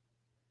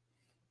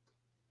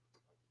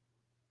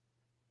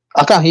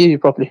 I can't hear you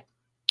properly.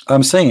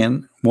 I'm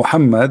saying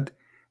Muhammad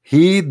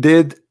he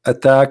did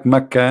attack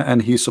Mecca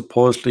and he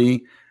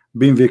supposedly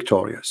been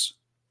victorious,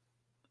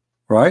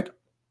 right?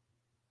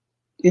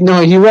 You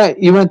know,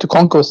 he went to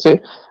conquer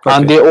it,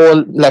 and they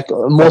all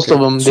most of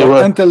them they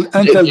were until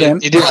then.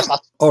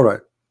 All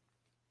right.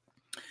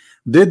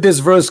 Did this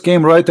verse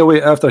came right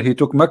away after he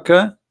took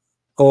Mecca,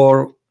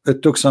 or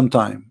it took some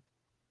time?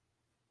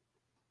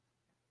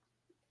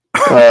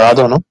 I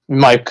don't know. It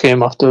might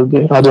came after a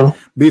bit. I don't know.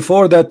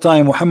 Before that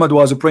time, Muhammad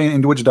was praying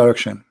in which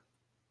direction?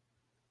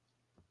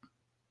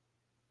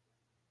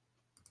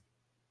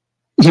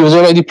 He was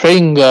already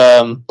praying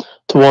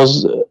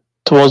towards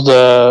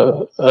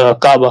the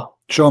Kaaba.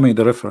 Show me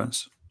the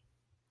reference.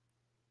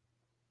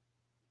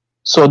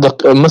 So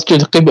the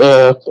Masjid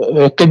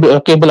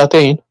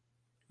Qiblatain.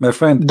 My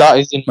friend, that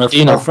is in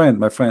Medina.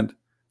 My friend,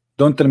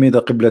 don't tell me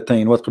the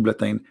Qiblatain. What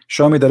Qiblatain?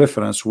 Show me the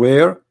reference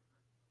where,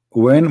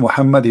 when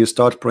Muhammad he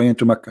start praying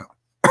to Mecca.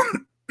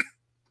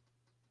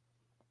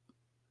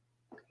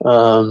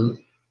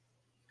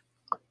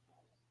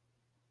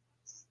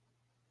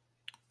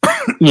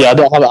 Yeah,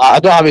 I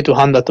don't have it to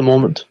hand at the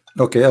moment.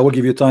 Okay, I will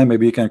give you time.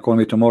 Maybe you can call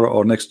me tomorrow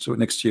or next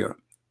year.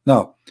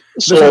 Now,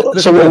 listen.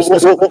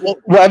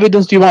 What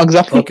evidence do you want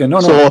exactly? Okay, no.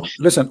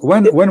 Listen,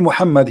 when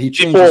Muhammad he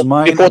changed his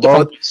mind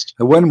about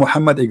when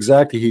Muhammad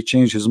exactly he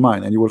changed his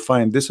mind, and you will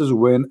find this is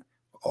when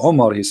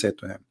Omar he said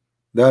to him,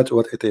 that's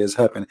what it is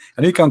happening,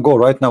 and you can go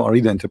right now and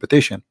read the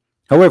interpretation.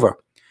 However,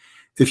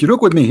 if you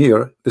look with me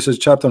here, this is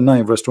chapter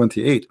 9, verse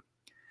 28.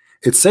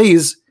 It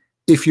says,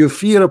 if you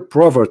fear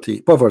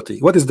poverty,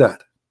 what is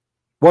that?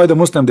 Why the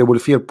Muslim they will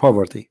fear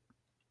poverty?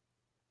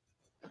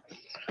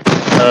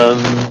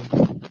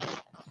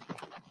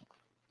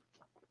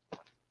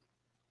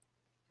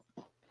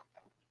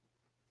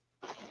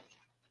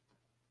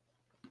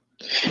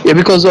 Yeah,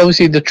 because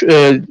obviously there's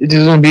going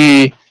to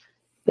be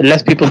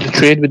less people to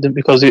trade with them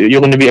because you're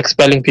going to be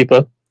expelling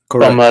people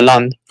from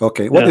land.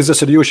 Okay, what is the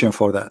solution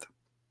for that?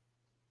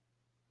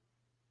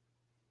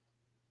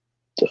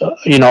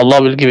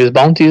 Allah will give his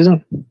bounty,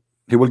 isn't it?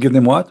 He will give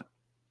them what?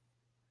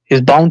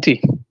 His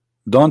bounty.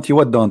 Bounty?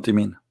 What bounty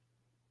mean?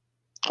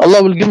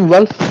 Allah will give them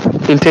wealth.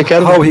 He'll take care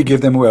of them. How he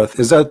give them wealth?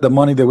 Is that the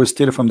money they will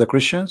steal from the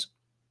Christians?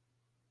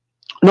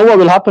 No, what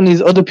will happen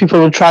is other people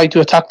will try to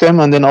attack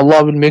them, and then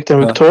Allah will make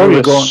them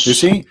victorious.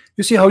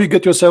 You see how you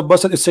get yourself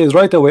busted? It says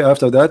right away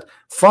after that,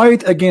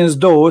 fight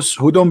against those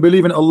who don't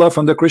believe in Allah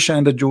from the Christian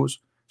and the Jews.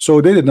 So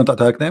they did not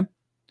attack them.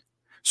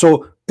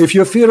 So if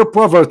you fear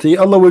poverty,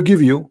 Allah will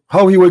give you.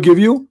 How he will give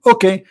you?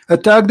 Okay,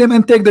 attack them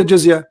and take the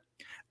jizya.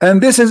 And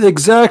this is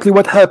exactly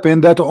what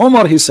happened that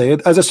Omar he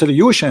said as a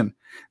solution,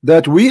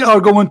 that we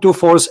are going to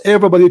force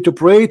everybody to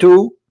pray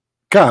to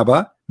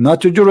Kaaba, not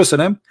to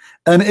Jerusalem,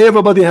 and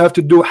everybody have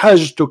to do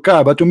Hajj to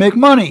Kaaba to make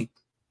money.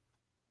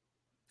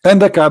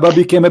 and the Kaaba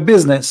became a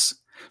business.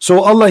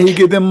 So Allah, he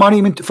gave them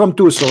money from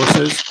two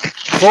sources,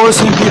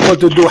 forcing people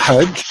to do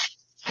Hajj,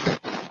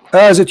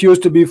 as it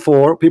used to be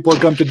before. People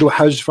come to do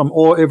Hajj from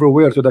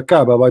everywhere to the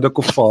Kaaba by the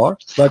kuffar,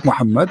 like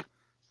Muhammad.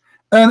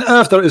 And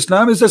after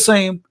Islam is the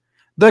same.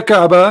 The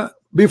Kaaba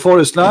before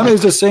Islam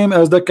is the same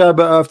as the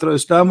Kaaba after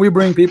Islam. We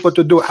bring people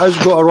to do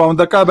Hajj, go around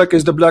the Kaaba,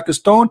 kiss the black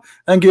stone,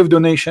 and give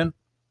donation.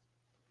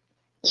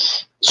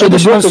 So they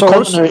broke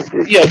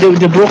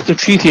they broke the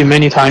treaty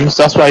many times.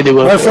 That's why they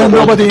were. My friend,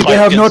 they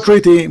have no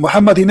treaty.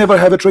 Muhammad, he never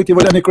had a treaty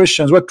with any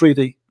Christians. What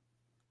treaty?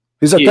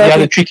 He's attacking. He had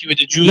a treaty with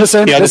the Jews.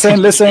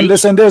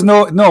 Listen. There's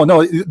no.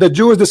 The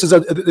Jews. This is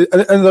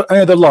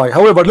another lie.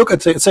 However, look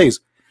at it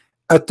says,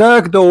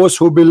 attack those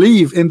who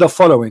believe in the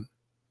following.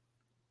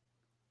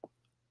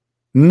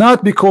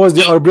 Not because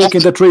they are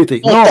breaking the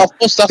treaty. No,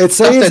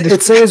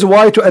 it says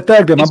why to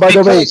attack them. And by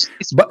the way,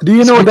 do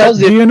you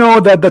know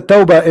that the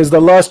Tawbah is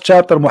the last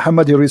chapter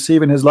Muhammad he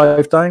received in his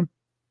lifetime?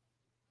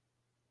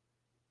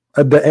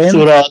 At the end,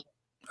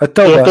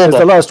 At-Tawbah is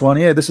the last one.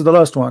 Yeah, this is the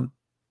last one.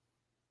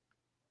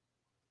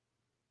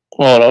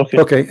 Oh, okay.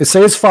 Okay, it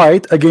says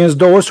fight against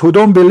those who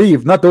don't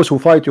believe, not those who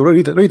fight you.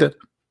 Read it.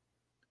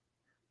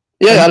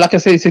 Yeah, like I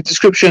say, it's a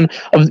description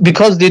of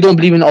because they don't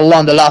believe in Allah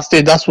on the last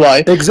day. That's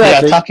why they're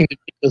attacking the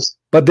people.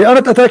 But they are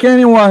not attacking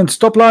anyone.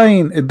 Stop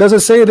lying. It doesn't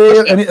say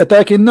they're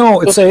attacking.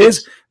 No, it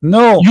says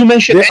no. You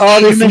mentioned they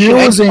are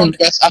refusing.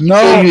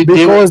 No,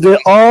 because they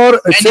are.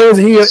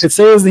 It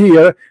says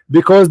here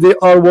because they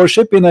are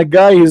worshiping a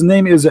guy. His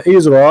name is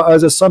Israel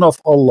as a son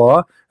of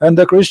Allah, and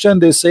the Christian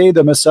they say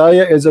the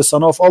Messiah is a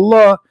son of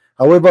Allah.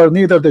 However,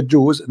 neither the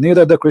Jews,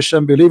 neither the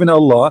Christian believe in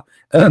Allah,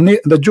 and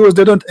the Jews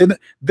they don't.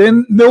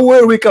 Then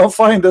nowhere we can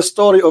find the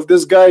story of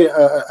this guy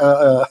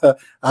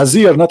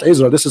Azir, not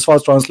Israel. This is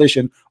false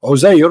translation.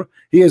 Uzair,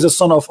 he is a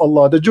son of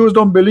Allah. The Jews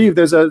don't believe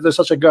there's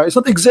such a guy. It's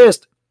not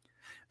exist.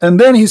 And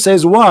then he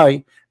says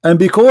why? And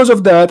because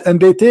of that, and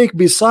they take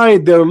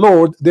beside their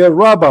Lord their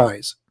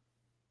rabbis.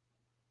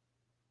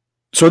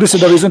 So this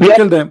is the reason to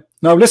kill them.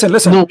 Now listen.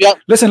 Listen.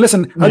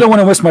 I don't want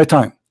to waste my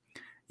time.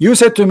 You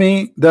said to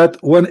me that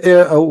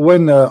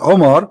when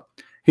Omar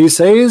he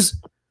says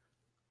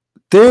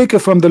take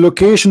from the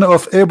location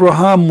of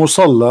Abraham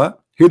Musalla,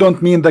 he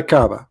don't mean the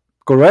Kaaba,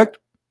 correct?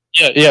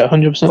 Yeah,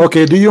 100%.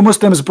 Okay, do you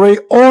Muslims pray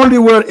only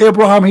where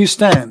Abraham he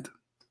stand?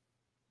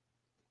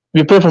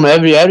 We pray from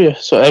every area,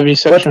 so every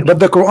section. But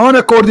the Quran,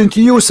 according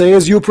to you,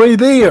 says you pray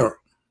there.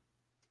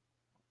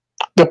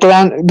 The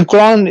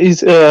Quran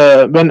is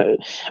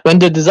when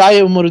the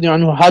desire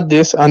Umar had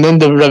this, and then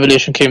the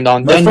revelation came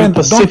down. My friend,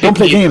 don't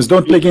play games.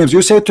 Don't play games.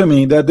 You said to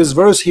me that this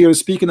verse here is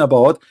speaking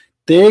about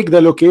take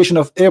the location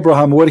of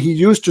Abraham where he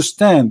used to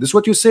stand. This is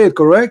what you said,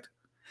 correct?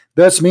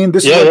 That's mean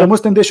this is where the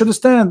Muslim they should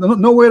stand,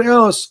 nowhere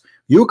else.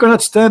 You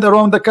cannot stand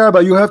around the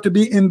Kaaba. You have to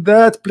be in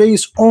that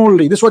place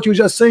only. This is what you're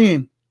just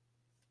saying.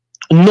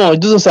 No,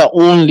 it doesn't say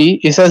only.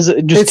 It says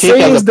just. It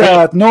says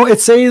that. No, it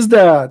says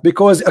that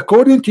because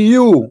according to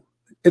you.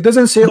 It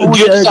doesn't say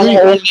only.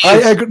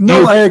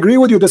 I agree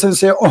with you. It doesn't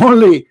say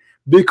only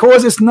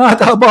because it's not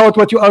about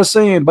what you are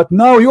saying. But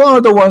now you are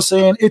the one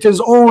saying it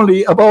is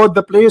only about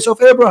the place of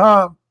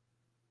Abraham.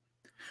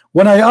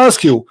 When I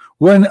ask you,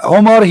 when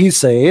Omar he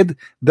said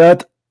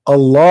that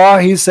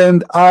Allah he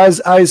sent,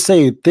 as I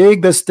say,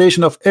 take the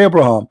station of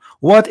Abraham.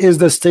 What is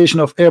the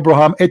station of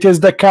Abraham? It is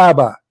the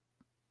Kaaba.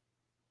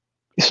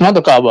 It's not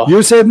the Kaaba.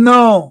 You said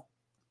no.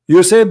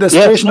 You said the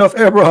station of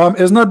Abraham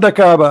is not the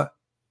Kaaba.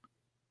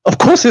 Of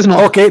course it's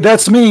not. Okay,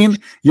 that's mean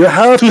you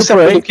have to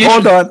pray.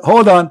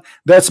 Hold on.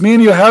 That's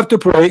mean you have to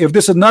pray. If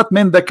this is not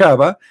meant the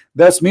Kaaba,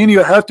 that's mean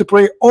you have to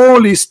pray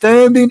only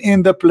standing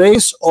in the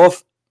place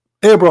of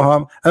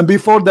Abraham. And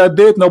before that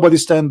date, nobody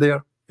stand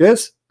there.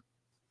 Yes?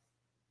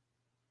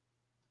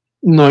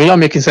 No, you're not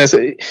making sense.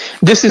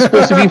 This is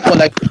supposed to be for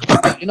like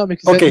you're not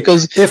making sense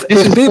because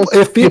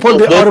if people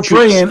they are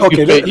praying,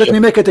 okay, let me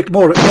make it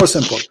more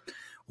simple.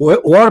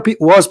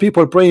 Was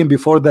people praying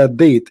before that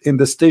date in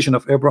the station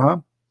of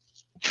Abraham?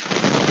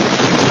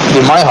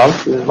 They might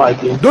have. It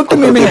might be. Don't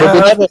you mean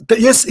have?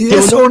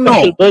 Yes or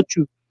no?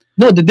 Virtue.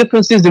 No, the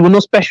difference is there were no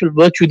special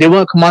virtue. They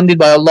weren't commanded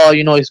by Allah.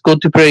 You know, it's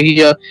good to pray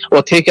here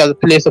or take as a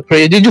place of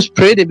prayer. They just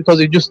prayed it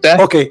because it's just there.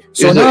 Okay,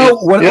 so now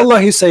when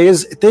Allah he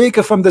says take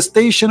from the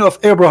station of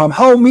Abraham,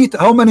 how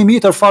many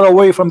meters far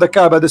away from the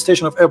Kaaba, the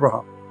station of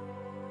Abraham?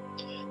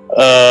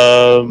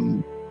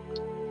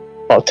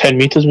 About 10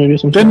 meters maybe.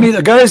 10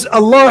 meters, guys.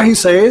 Allah he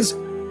says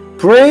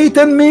pray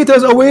 10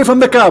 meters away from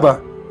the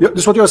Kaaba. This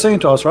is what you're saying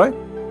to us, right?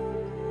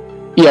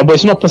 Yeah, but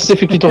it's not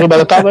specifically talking about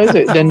the Kaaba, is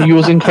it? Then you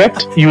was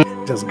incorrect. You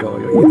just go,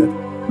 you eat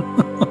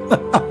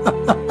it.